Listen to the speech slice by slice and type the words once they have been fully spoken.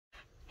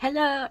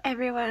Hello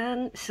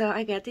everyone! So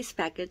I got this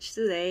package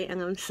today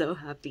and I'm so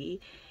happy.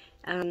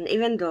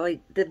 Even though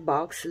the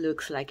box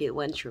looks like it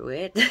went through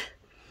it,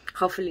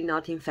 hopefully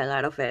nothing fell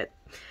out of it.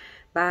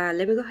 But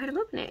let me go ahead and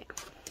open it.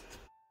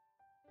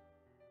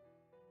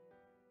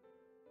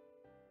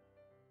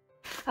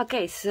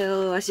 Okay,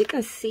 so as you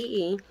can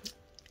see,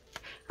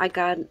 I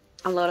got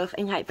a lot of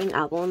Enhypen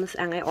albums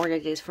and I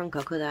ordered this from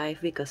Crocodile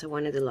because I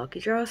wanted the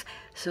lucky draws.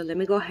 So let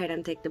me go ahead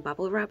and take the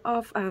bubble wrap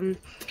off.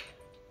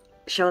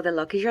 Show the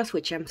lucky draws,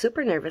 which I'm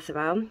super nervous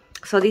about.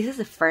 So this is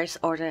the first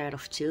order out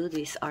of two.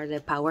 These are the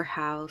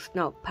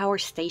Power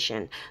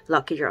Station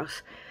lucky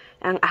draws,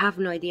 and I have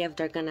no idea if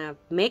they're gonna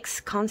mix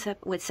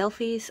concept with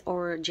selfies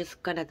or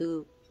just gonna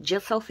do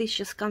just selfies,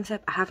 just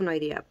concept. I have no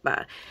idea,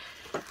 but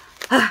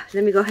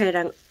let me go ahead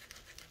and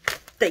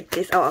take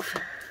this off.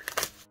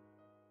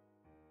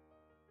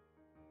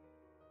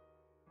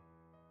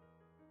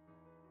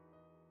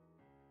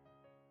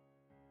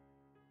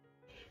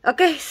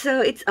 Okay,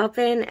 so it's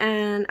open,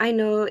 and I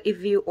know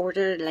if you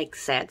order like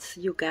sets,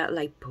 you get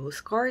like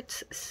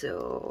postcards.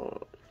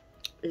 So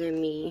let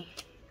me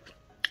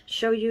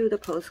show you the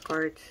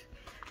postcards.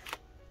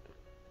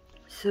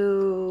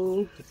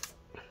 So,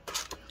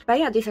 but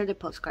yeah, these are the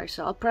postcards.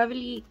 So I'll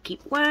probably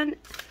keep one,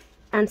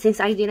 and since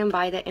I didn't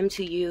buy the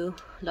M2U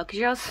lucky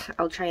draws,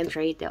 I'll try and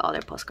trade the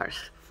other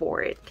postcards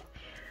for it.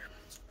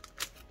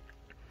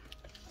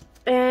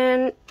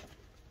 And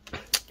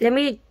let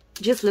me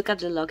just look at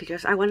the lucky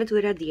draws. I want to do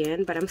it at the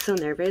end, but I'm so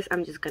nervous.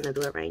 I'm just gonna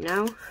do it right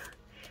now.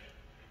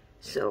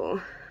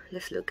 So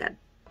let's look at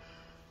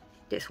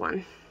this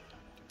one.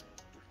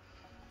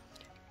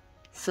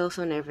 So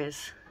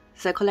nervous.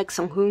 So I collect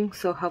Sunghoon,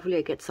 so hopefully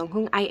I get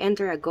Sunghoon. I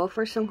enter a go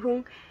for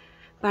Sunghoon,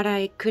 but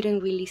I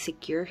couldn't really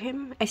secure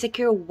him. I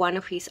secured one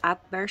of his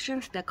app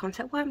versions, the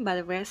concept one, but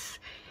the rest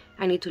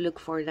I need to look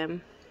for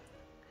them.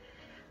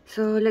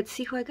 So let's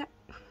see who I got.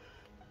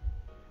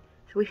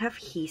 So we have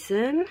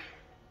Hypen.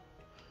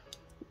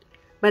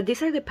 But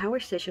these are the Power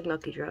Station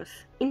lucky draws.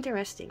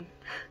 Interesting.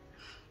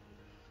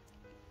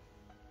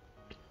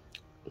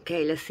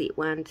 Okay, let's see.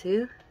 1,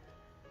 2.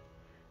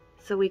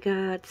 So we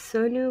got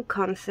Sonu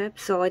concept.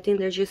 So I think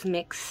they're just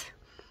mixed.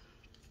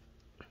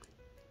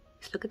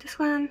 Let's look at this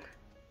one.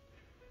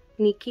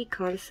 Niki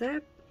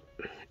concept.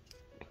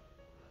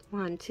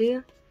 1,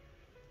 2.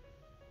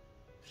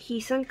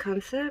 Hypen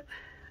concept.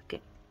 Okay,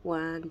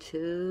 1,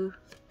 2.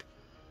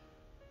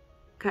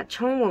 Got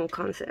jungwon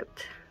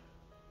concept.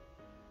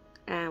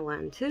 And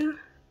 1, 2.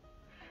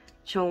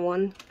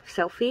 Jungwon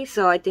selfie.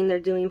 So I think they're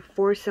doing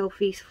 4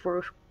 selfies,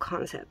 4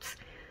 concepts.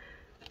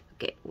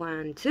 Okay,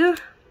 1, 2.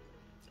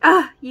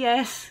 Ah,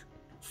 yes,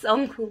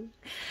 sunghoon.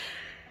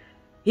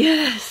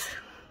 Yes.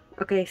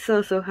 Okay,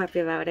 so happy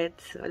about it.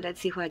 So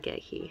let's see who I get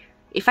here.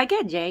 If I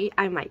get Jay,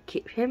 I might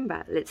keep him,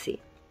 but let's see.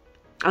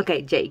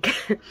 Okay, Jake.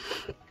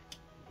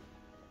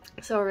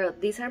 So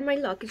these are my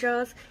lucky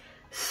draws.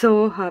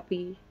 So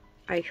happy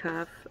I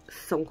have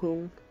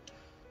sunghoon.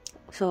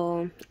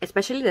 So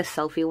especially the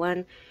selfie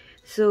one.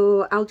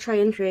 So I'll try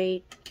and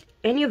trade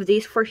any of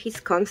these for his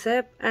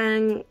concept,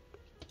 and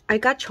I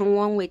got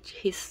Jungwon, which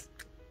he's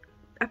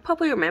a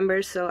popular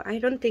member, so I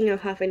don't think I'll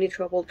have any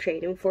trouble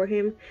trading for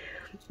him.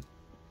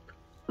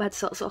 But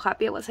so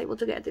happy I was able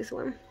to get this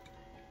one.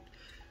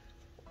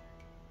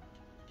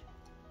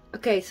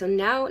 Okay, so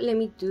now let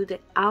me do the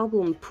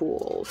album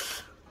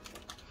pulls.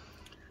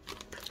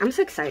 I'm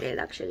so excited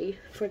actually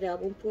for the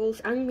album pulls.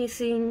 I'm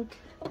missing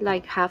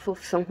like half of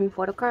Sunghoon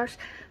photo cards,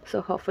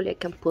 so hopefully I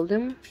can pull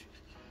them.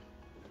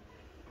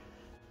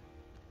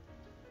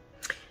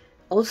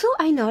 Also,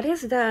 I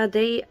noticed that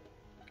they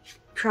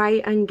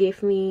try and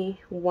give me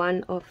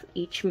one of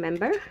each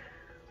member.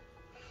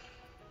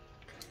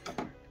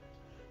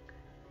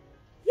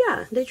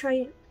 Yeah, they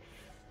try,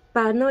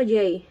 but no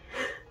Jay.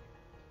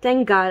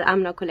 Thank God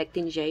I'm not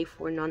collecting Jay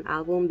for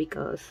non-album,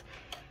 because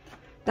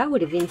that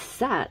would have been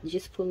sad,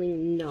 just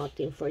pulling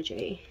nothing for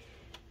Jay.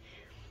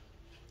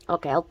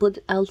 Okay,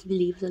 I'll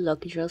leave the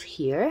lucky draws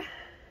here,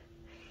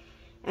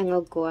 and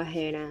I'll go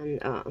ahead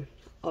and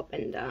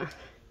open the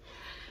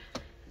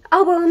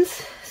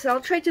albums. So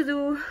I'll try to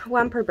do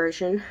one per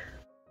version.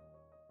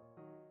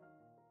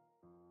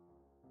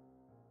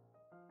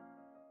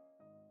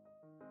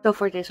 So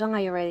for this one,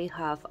 I already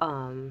have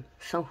Sunghoon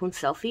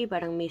selfie,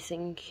 but I'm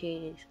missing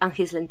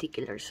his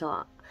lenticular,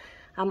 so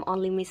I'm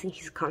only missing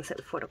his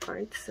concept photo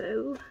card.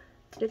 So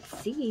let's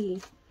see.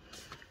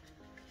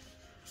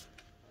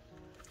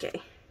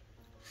 Okay.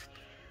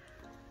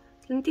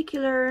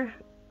 Lenticular,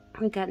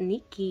 we got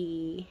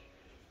Niki.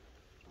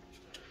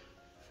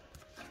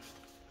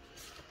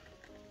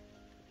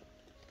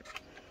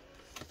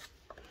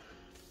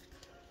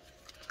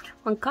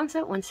 One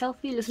concept, one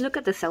selfie. Let's look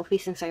at the selfie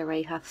since I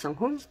already have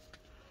Sunghoon.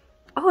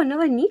 Oh,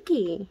 another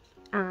Niki.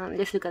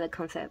 Let's look at the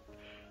concept.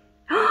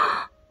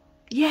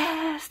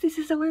 Yes, this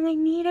is the one I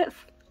needed.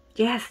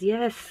 Yes.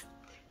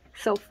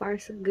 So far,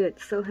 so good.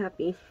 So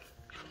happy.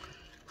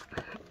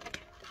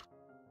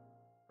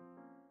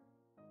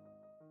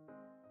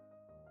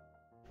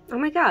 Oh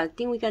my god, I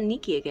think we got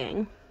Niki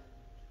again.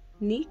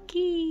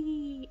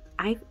 Niki!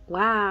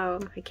 Wow,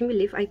 I can't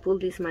believe I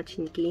pulled this much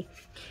Niki.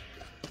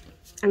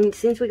 And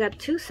since we got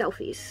two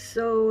selfies,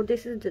 so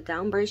this is the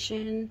down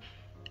version.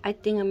 I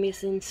think I'm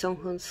missing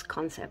Sunghoon's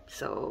concept,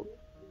 so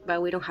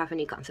but we don't have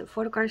any concept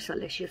photo cards, so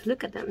let's just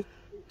look at them.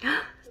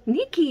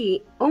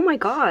 Niki! Oh my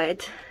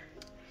god!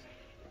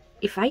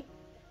 If I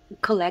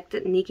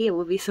collected Niki, I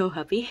would be so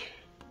happy.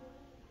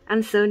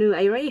 And Sonu,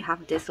 I already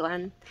have this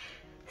one,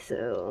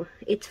 so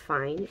it's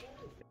fine.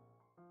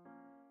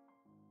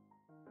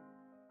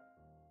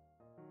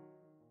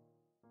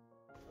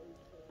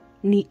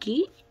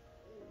 Niki?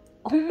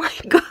 Oh my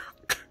god!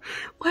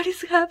 What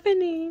is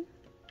happening?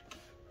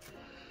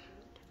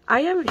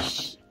 I am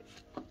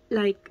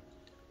like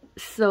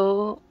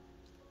so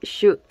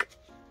shook.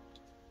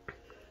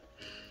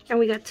 And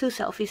we got two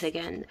selfies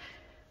again.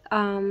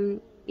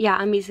 Yeah,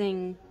 I'm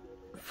missing,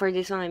 for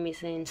this one I'm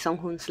missing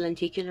Sunghoon's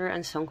lenticular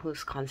and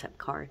Sunghoon's concept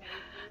card.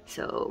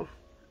 So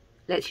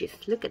let's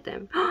just look at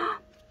them.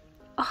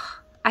 Oh,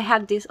 I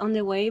had this on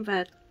the way,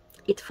 but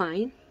it's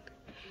fine.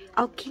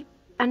 I'll keep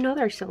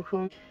another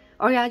Sunghoon.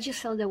 Or yeah, I'll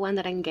just sell the one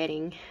that I'm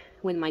getting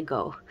with my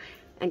go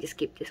and just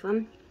keep this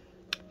one.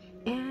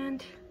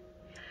 And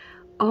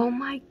oh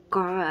my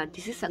god,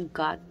 this is a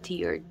god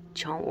tier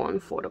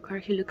jungwon photo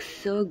card. He looks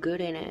so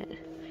good in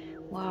it.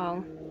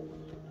 Wow.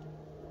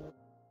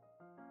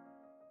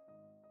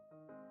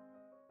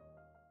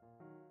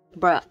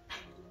 Bruh,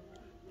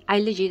 I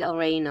legit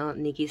already know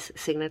Niki's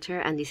signature,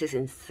 and this is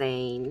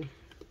insane.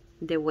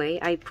 The way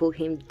I pull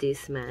him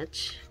this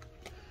much.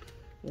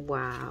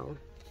 Wow.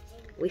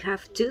 We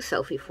have two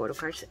selfie photo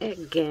cards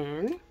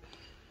again.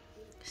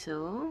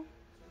 So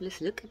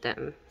let's look at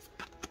them.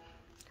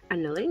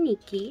 Another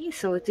Niki.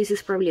 So this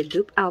is probably a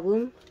dupe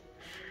album.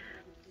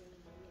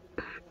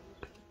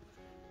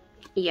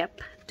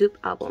 Yep, dupe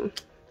album.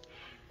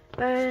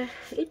 But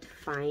it's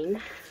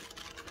fine.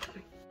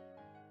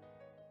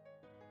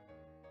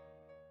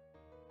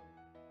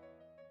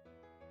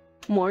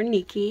 More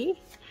Niki.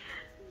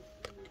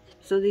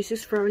 So this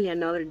is probably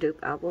another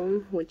dupe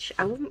album, which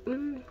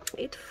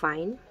it's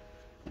fine.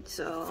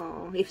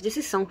 So if this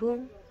is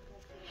Sunghoon,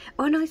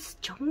 oh no, it's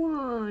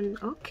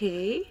Jungwon.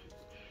 Okay,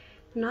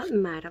 not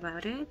mad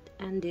about it.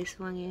 And this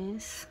one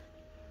is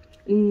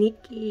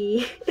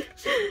Niki.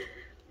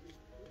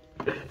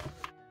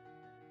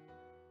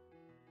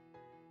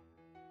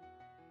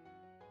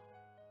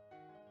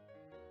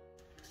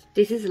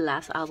 This is the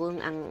last album,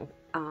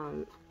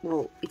 and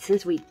well,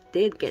 since we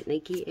did get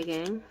Niki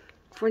again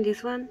for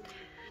this one,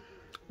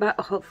 but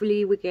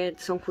hopefully we get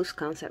Sunghoon's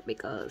concept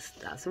because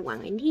that's the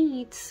one I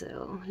need.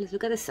 So let's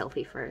look at the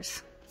selfie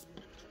first.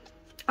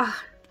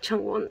 Ah,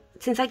 Jungwon.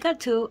 Since I got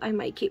two, I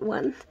might keep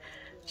one.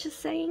 Just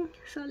saying.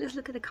 So let's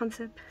look at the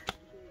concept.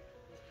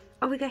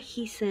 Oh, we got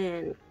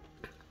Hypen.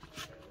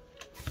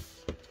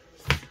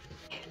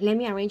 Let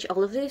me arrange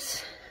all of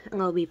this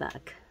and I'll be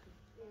back.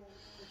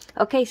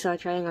 Okay, so I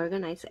try and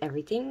organize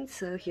everything.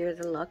 So here are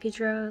the lucky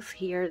draws,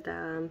 here are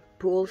the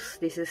pools.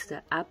 This is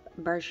the up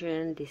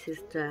version, this is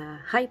the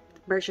hype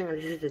version, and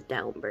this is the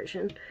down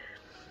version.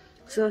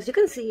 So as you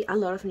can see, a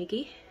lot of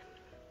Niki,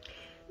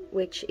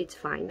 which it's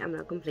fine, I'm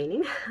not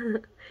complaining.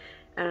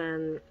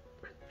 And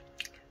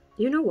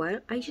you know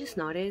what? I just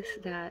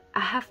noticed that I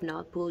have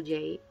not pulled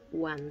J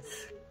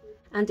once.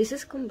 And this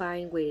is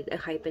combined with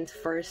Enhypen's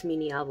first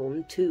mini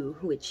album too,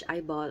 which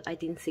I bought I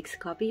think 6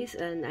 copies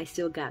and I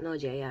still got no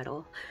J at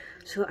all.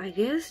 So I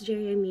guess J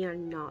and me are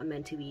not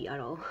meant to be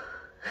at all.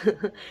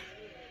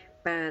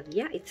 But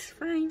yeah, it's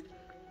fine.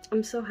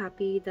 I'm so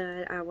happy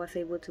that I was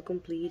able to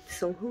complete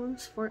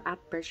Sunghoon's for app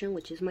version,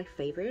 which is my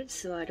favorite,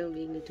 so I don't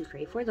really need to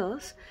trade for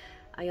those.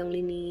 I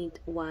only need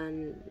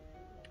one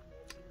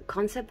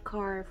concept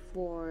card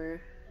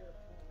for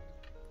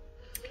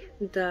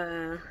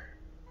the...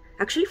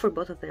 Actually, for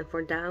both of them,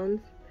 for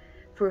down,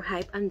 for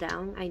hype and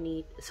down, I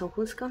need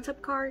Sunghoon's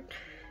concept card,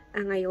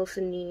 and I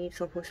also need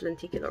Sunghoon's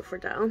lenticular for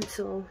down.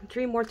 So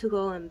 3 more to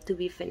go and to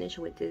be finished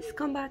with this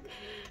comeback.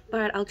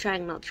 But I'll try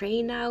and not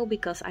trade now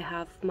because I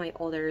have my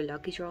other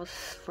lucky draws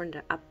for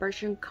the app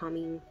version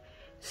coming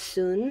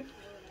soon.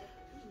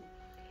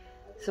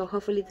 So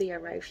hopefully they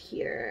arrive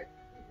here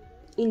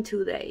in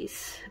 2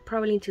 days,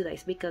 probably in 2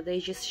 days because they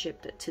just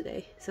shipped it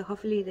today. So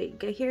hopefully they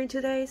get here in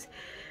 2 days.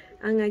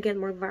 And I get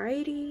more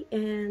variety,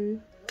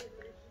 and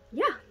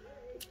yeah,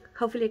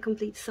 hopefully I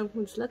complete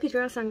Sunghoon's lucky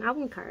draws and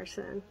album cards,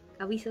 and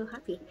I'll be so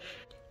happy.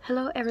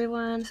 Hello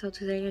everyone, so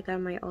today I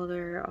got my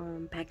other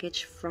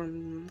package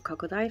from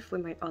Crocodile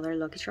with my other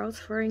lucky draws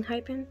for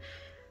Enhypen.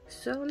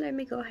 So let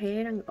me go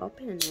ahead and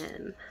open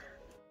them.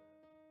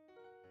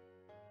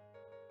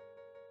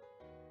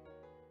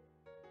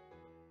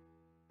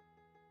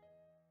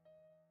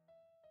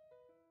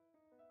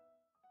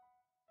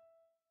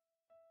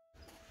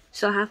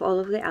 So I have all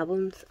of the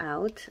albums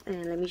out,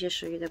 and let me just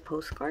show you the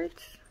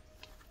postcards.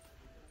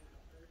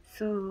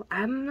 So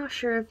I'm not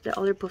sure if the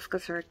other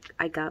postcards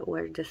I got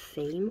were the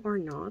same or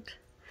not.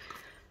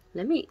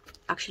 Let me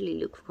actually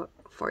look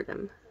for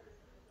them.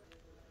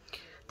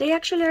 They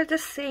actually are the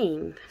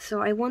same, so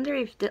I wonder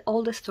if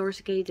all the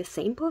stores gave the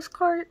same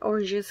postcard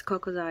or just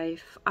Cocodive,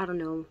 I don't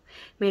know,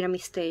 made a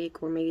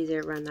mistake, or maybe they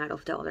ran out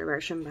of the other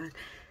version, but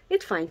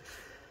it's fine.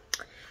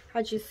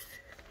 I just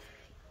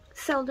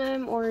sell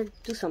them or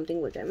do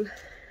something with them.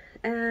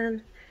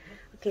 And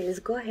okay, let's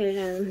go ahead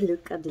and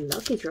look at the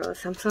lucky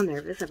draws. I'm so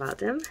nervous about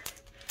them.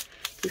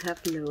 You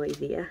have no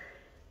idea.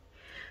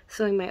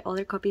 So in my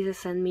other copies they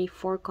sent me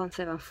 4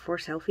 concept and 4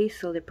 selfies,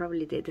 so they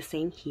probably did the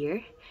same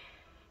here.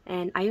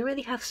 And I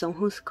already have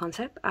Sunghoon's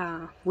concept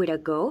with a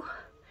go,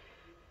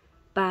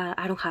 but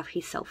I don't have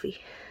his selfie.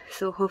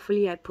 So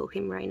hopefully I pull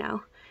him right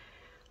now.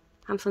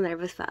 I'm so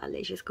nervous, but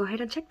let's just go ahead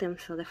and check them.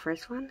 So the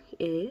first one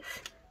is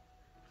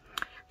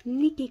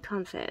Niki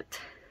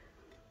concept.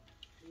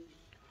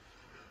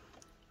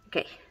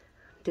 Okay,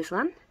 this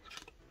one.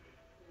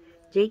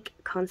 Jake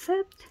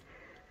concept.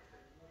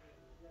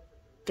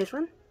 This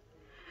one.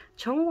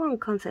 Jungwon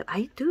concept.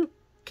 I do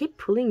keep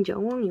pulling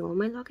Jungwon in all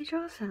my lucky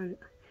draws, and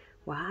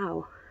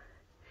wow.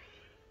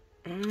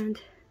 And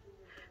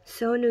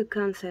Sonu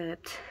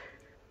concept.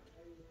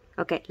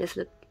 Okay, let's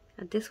look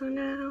at this one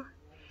now.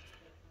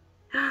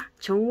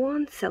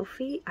 Jungwon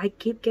selfie. I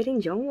keep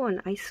getting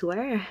Jungwon, I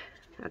swear.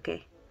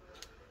 Okay.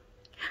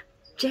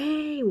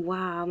 Jay.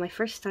 Wow, my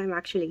first time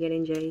actually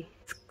getting Jay.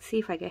 Let's see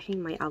if I get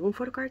him my album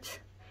photo cards.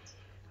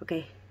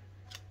 Okay.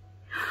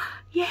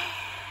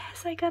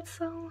 Yes, I got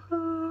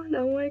Sunghoon.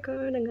 Oh my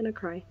god, I'm gonna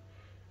cry.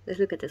 Let's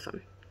look at this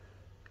one.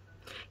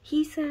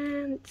 He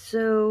sent,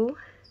 so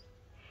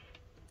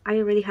I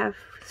already have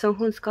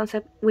Sunghoon's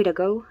concept with a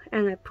go,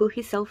 and I put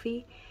his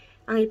selfie,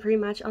 and I pretty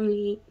much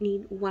only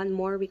need one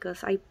more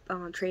because I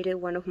traded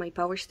one of my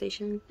power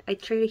station. I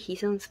traded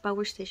Hison's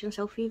power station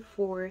selfie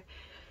for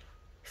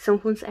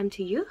Sunghoon's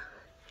MTU,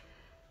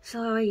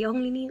 so I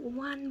only need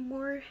one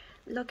more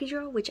lucky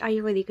draw, which I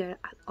already got an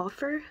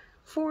offer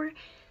for.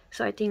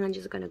 So I think I'm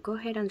just gonna go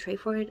ahead and trade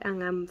for it,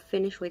 and I'm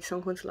finished with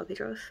Sunghoon's lucky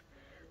draws.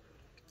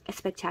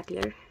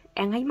 Spectacular,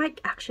 and I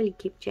might actually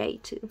keep Jay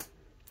too.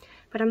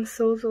 But I'm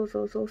so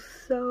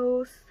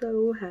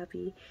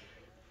happy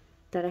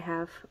that I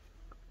have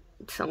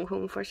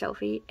Sunghoon for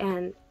selfie,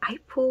 and I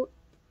pulled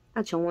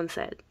a Jungwon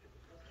set.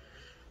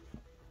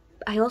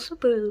 I also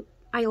pulled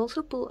a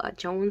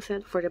Jungwon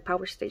set for the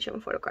power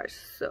station photo cards,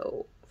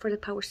 so for the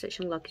power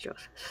station lucky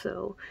draws.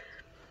 So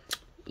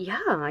yeah,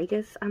 I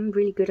guess I'm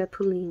really good at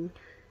pulling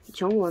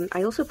Jungwon.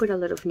 I also put a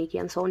lot of Niki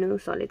and Sonu,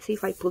 so let's see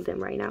if I pull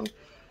them right now.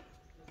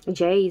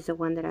 Jay is the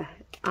one that I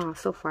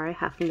so far I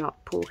have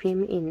not pulled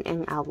him in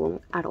an album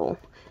at all.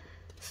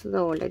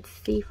 So let's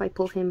see if I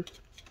pull him.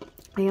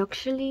 I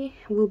actually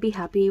will be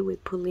happy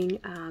with pulling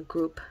a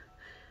group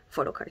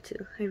photo card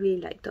too. I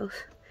really like those.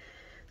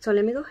 So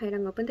let me go ahead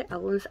and open the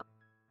albums.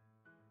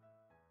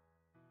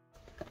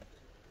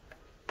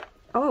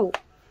 Oh,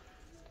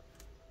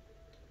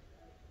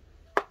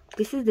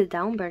 this is the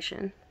down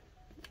version.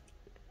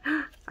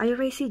 I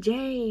already see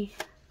Jay.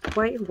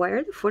 Why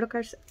are the photo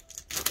cards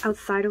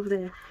outside of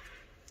the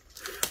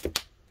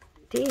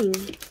thing?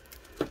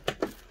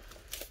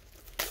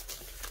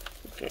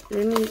 Okay,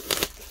 let me.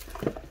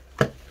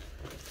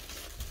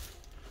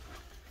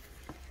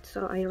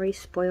 So I already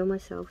spoiled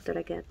myself that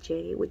I get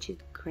Jay, which is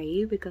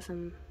great because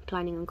I'm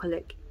planning on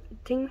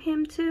collecting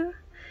him too.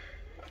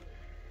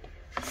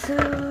 So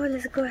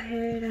let's go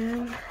ahead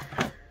and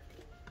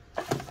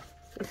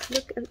let's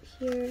look at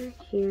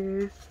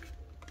here.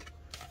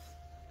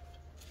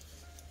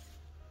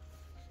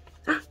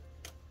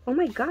 Oh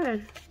my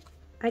god,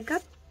 I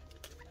got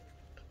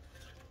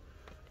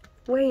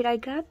way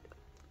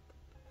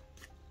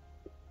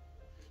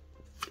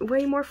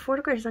more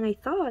photo cards than I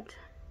thought.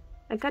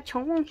 I got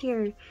Jungwon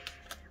here.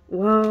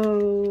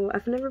 Whoa,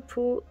 I've never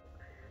pulled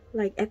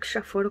like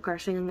extra photo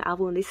cards in an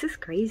album. This is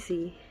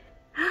crazy.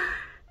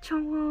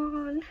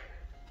 Jungwon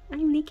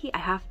and Niki. I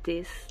have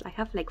this. I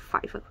have like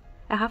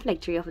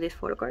 3 of these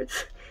photo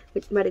cards,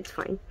 but it's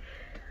fine.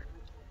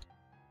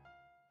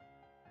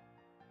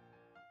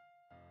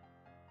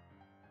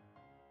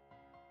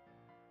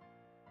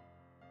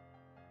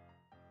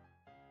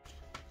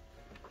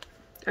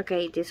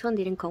 Okay, this one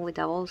didn't come with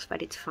doubles,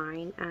 but it's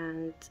fine.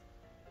 And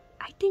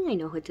I think I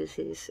know who this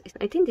is.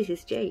 I think this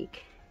is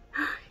Jake.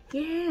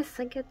 Yes,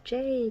 I got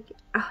Jake.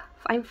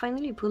 I'm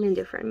finally pulling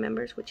different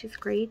members, which is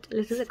great.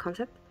 Let's do the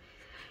concept.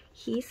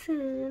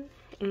 Hisen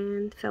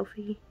and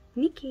selfie.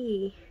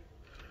 Niki.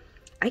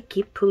 I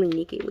keep pulling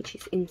Niki, which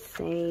is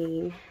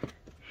insane.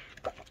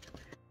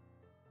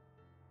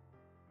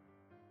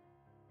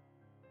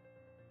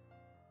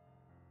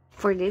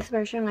 For this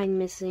version, I'm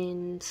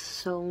missing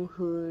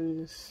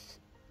Sunghoon's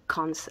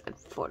concept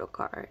photo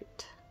card.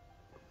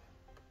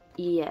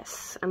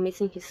 Yes, I'm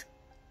missing his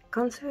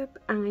concept,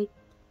 and I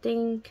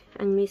think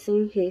I'm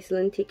missing his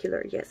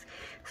lenticular. Yes,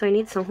 so I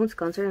need Sunghoon's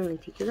concept and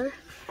lenticular.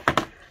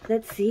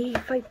 Let's see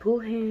if I pull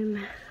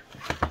him.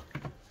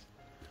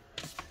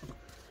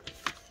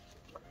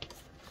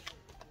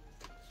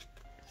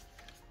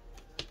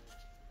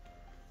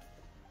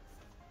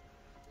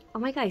 Oh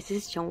my god, is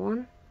this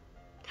Jungwon?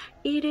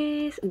 It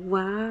is!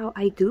 Wow,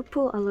 I do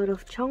pull a lot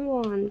of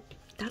Jungwon.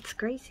 That's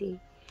crazy.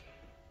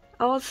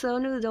 Also,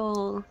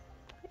 noodle.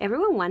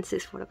 Everyone wants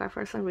this photograph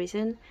for some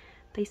reason.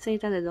 They say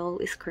that the doll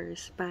is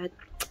cursed, but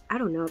I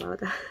don't know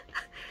about that.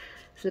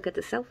 Let's look at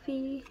the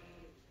selfie.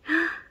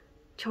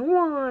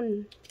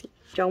 Jungwon!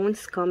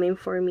 Jungwon's coming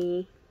for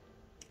me.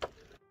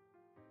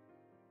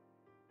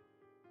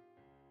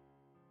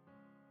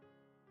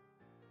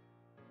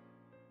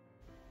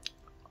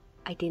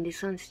 I think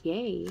this one's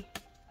yay.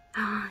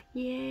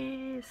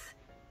 Yes!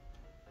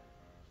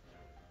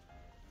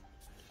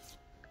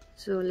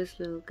 So let's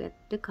look at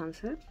the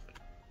concept.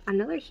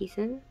 Another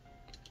Hypen,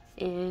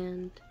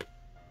 and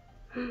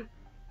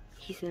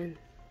Hypen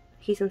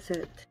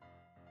set.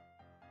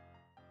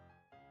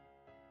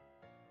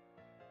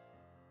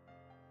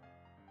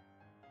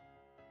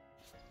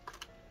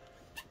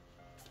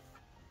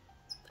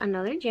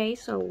 Another J,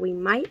 so we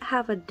might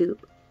have a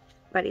dupe,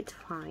 but it's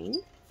fine.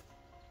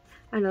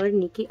 Another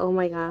Niki. Oh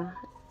my god,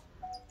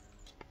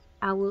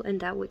 I will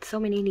end up with so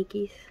many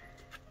Nikis.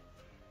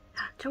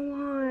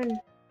 Jungwon!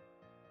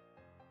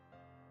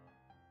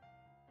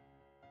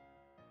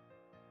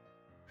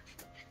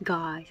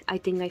 Guys, I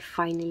think I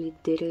finally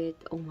did it.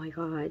 Oh my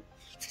god.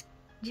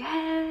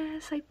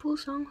 Yes, I pulled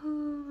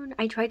Sunghoon.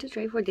 I tried to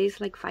try for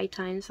this like 5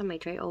 times and my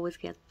try always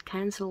get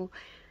cancelled.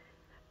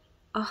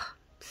 Oh,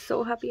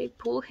 so happy I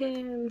pulled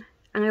him.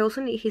 And I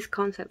also need his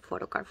concept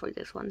photo card for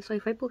this one. So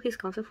if I pull his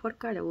concept photo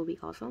card, that will be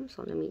awesome.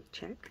 So let me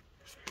check.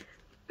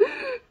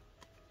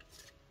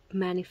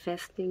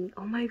 Manifesting.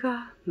 Oh my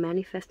god.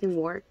 Manifesting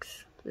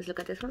works. Let's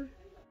look at this one.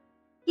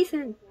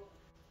 Hypen.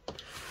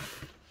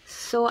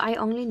 So I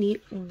only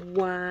need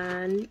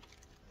 1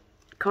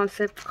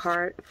 concept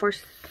card for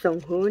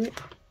Sunghoon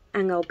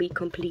and I'll be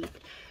complete.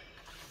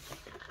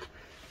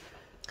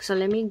 So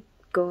let me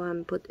go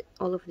and put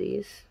all of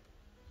these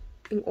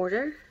in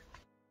order.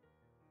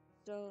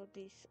 So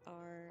these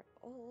are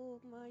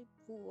all my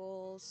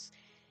pulls,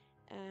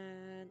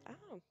 and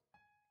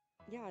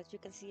yeah, as you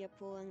can see I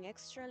pull an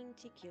extra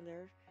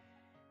lenticular,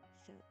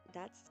 so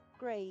that's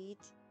great.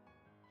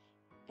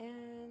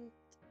 And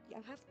yeah,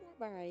 I have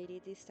more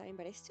variety this time,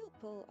 but I still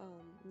pull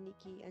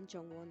Niki and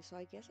Jungwon, so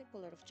I guess I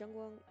pull a lot of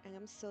Jungwon, and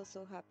I'm so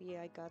happy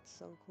I got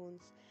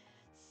Sunghoon's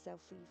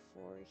selfie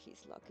for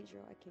his lucky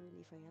draw. I can't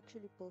believe I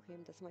actually pulled him.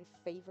 That's my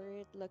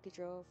favorite lucky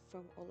draw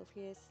from all of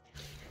his.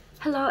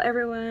 Hello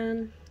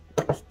everyone!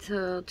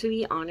 So to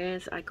be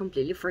honest, I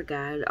completely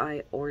forgot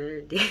I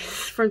ordered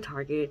this from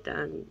Target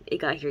and it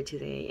got here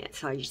today,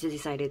 so I just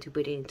decided to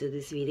put it into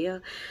this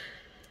video.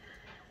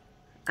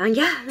 And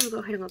yeah, let me go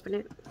ahead and open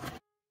it.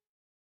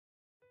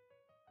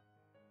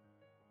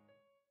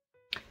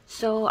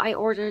 So I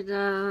ordered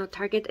the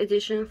Target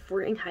edition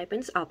for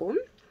Enhypen's album,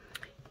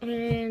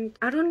 and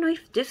I don't know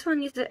if this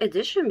one is the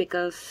edition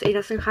because it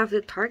doesn't have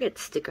the Target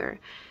sticker,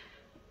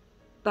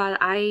 but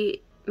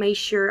I made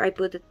sure I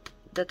put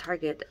the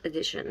Target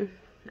edition,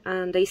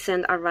 and they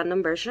sent a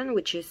random version,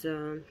 which is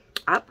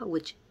up,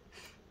 which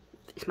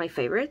is my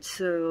favorite.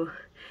 So,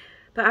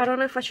 but I don't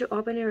know if I should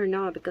open it or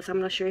not because I'm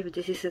not sure if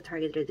this is the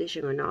Target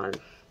edition or not,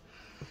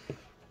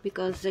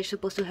 because they're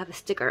supposed to have a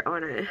sticker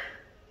on it.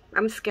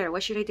 I'm scared.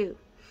 What should I do?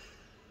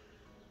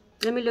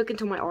 Let me look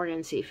into my order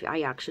and see if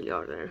I actually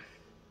order.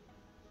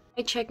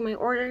 I checked my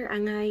order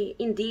and I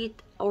indeed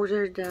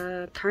ordered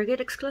the Target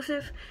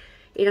exclusive.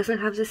 It doesn't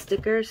have the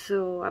sticker,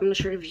 so I'm not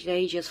sure if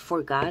they just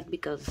forgot,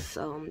 because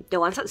the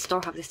ones at the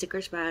store have the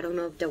stickers, but I don't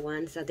know if the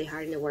ones that they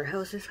have in the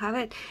warehouses have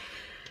it.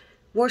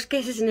 Worst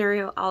case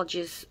scenario, I'll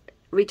just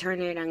return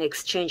it and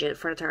exchange it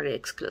for a Target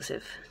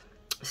exclusive.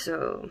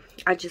 So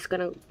I'm just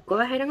gonna go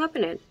ahead and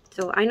open it.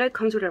 So I know it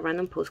comes with a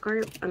random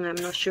postcard, and I'm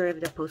not sure if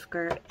the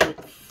postcard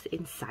is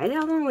inside the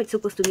album or it's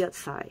supposed to be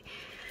outside.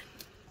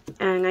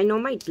 And I know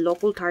my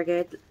local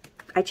Target,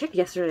 I checked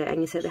yesterday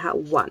and it said they had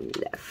 1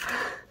 left.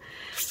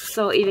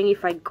 So even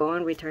if I go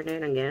and return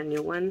it and get a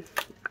new one,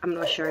 I'm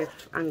not sure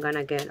if I'm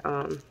gonna get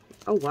oh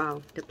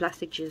wow, the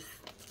plastic just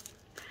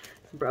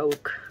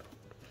broke.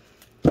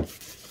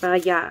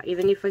 But yeah,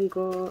 even if I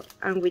go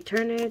and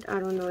return it, I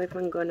don't know if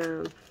I'm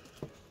gonna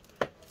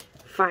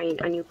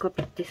find a new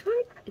copy. This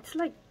one, it's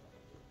like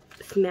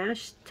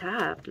smashed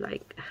tab,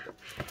 like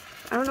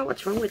I don't know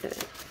what's wrong with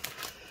it.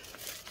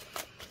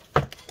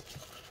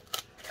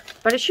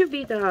 But it should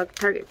be the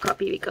Target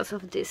copy because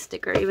of this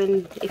sticker,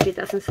 even if it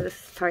doesn't say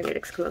Target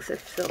exclusive,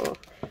 so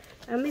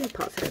I'm being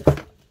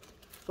positive.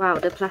 Wow,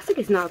 the plastic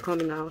is not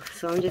coming off,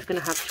 so I'm just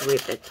gonna have to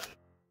rip it.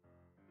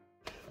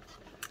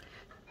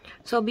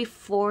 So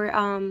before,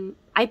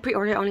 I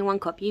pre-ordered only 1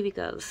 copy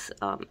because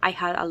I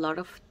had a lot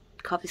of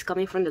copies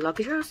coming from the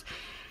lucky draws,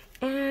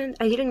 and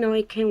I didn't know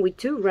it came with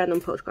 2 random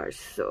postcards.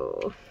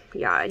 So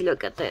yeah,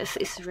 look at this,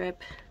 it's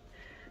ripped.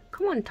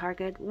 Come on,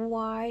 Target,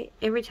 why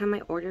every time I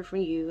order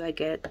from you I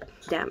get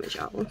damaged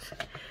albums?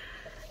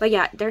 But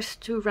yeah, there's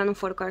 2 random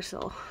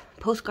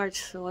postcards,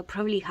 so I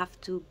probably have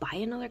to buy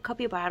another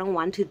copy, but I don't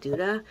want to do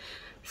that.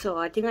 So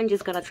I think I'm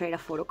just gonna trade a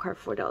photo card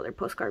for the other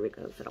postcard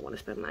because I don't want to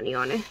spend money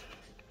on it.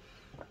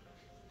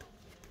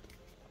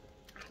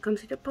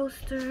 Comes with a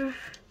poster.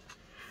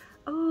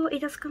 Oh,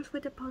 it just comes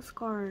with a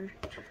postcard.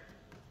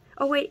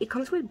 Oh wait, it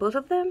comes with both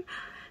of them?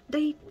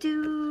 They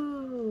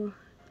do.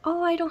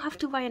 Oh, I don't have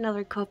to buy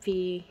another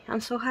copy.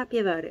 I'm so happy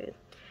about it.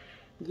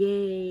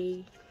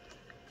 Yay.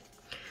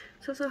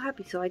 So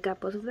happy. So I got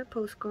both of the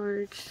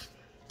postcards.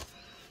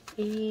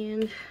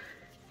 And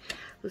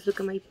let's look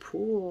at my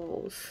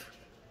pools.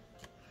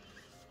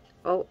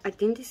 Oh, I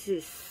think this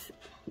is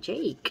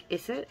Jake,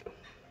 is it?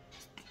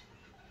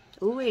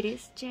 Oh, it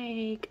is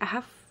Jake. I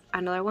have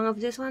another one of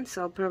this one,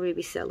 so I'll probably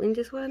be selling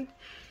this one.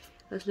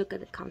 Let's look at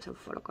the concept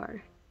photo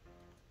card.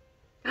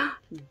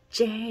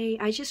 Jay,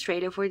 I just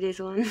traded for this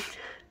one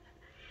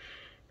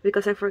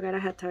because I forgot I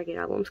had Target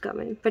albums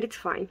coming, but it's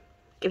fine.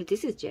 If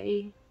this is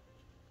Jay,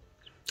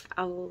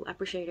 I will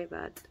appreciate it,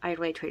 but I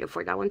already traded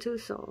for that one too,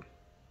 so.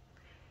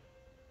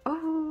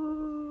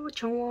 Oh,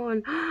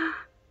 Jungwon.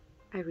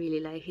 I really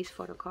like his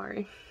photo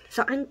card.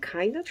 So I'm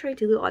kind of trying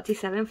to do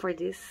OT7 for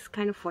this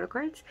kind of photo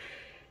cards.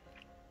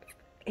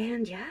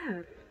 And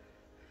yeah,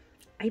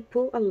 I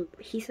pull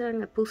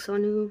Hisan, I pull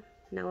Sonu,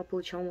 now I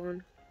pull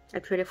Jungwon. I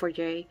traded for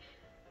Jay.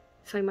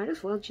 So I might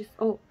as well just,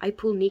 oh, I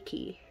pull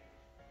Niki.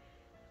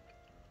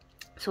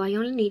 So I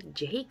only need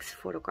Jake's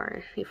photo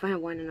card if I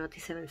want an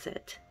OT7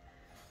 set.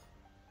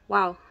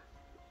 Wow.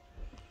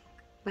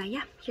 But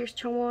yeah, here's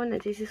Jungwon,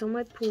 and this is all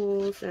my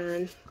pulls,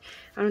 and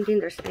I don't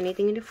think there's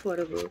anything in the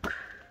photo book.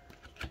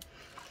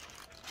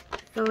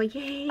 So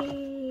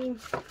yay!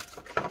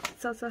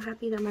 So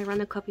happy that my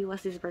random copy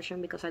was this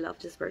version because I love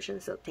this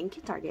version. So thank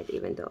you Target,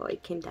 even though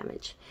it came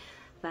damaged.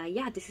 But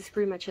yeah, this is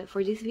pretty much it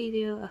for this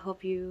video. I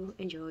hope you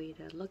enjoy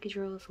the lucky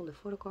draws, all the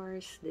photo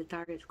cards, the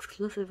Target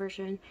exclusive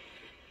version,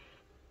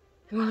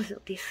 and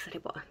also this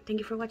report. Thank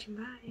you for watching.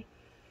 Bye.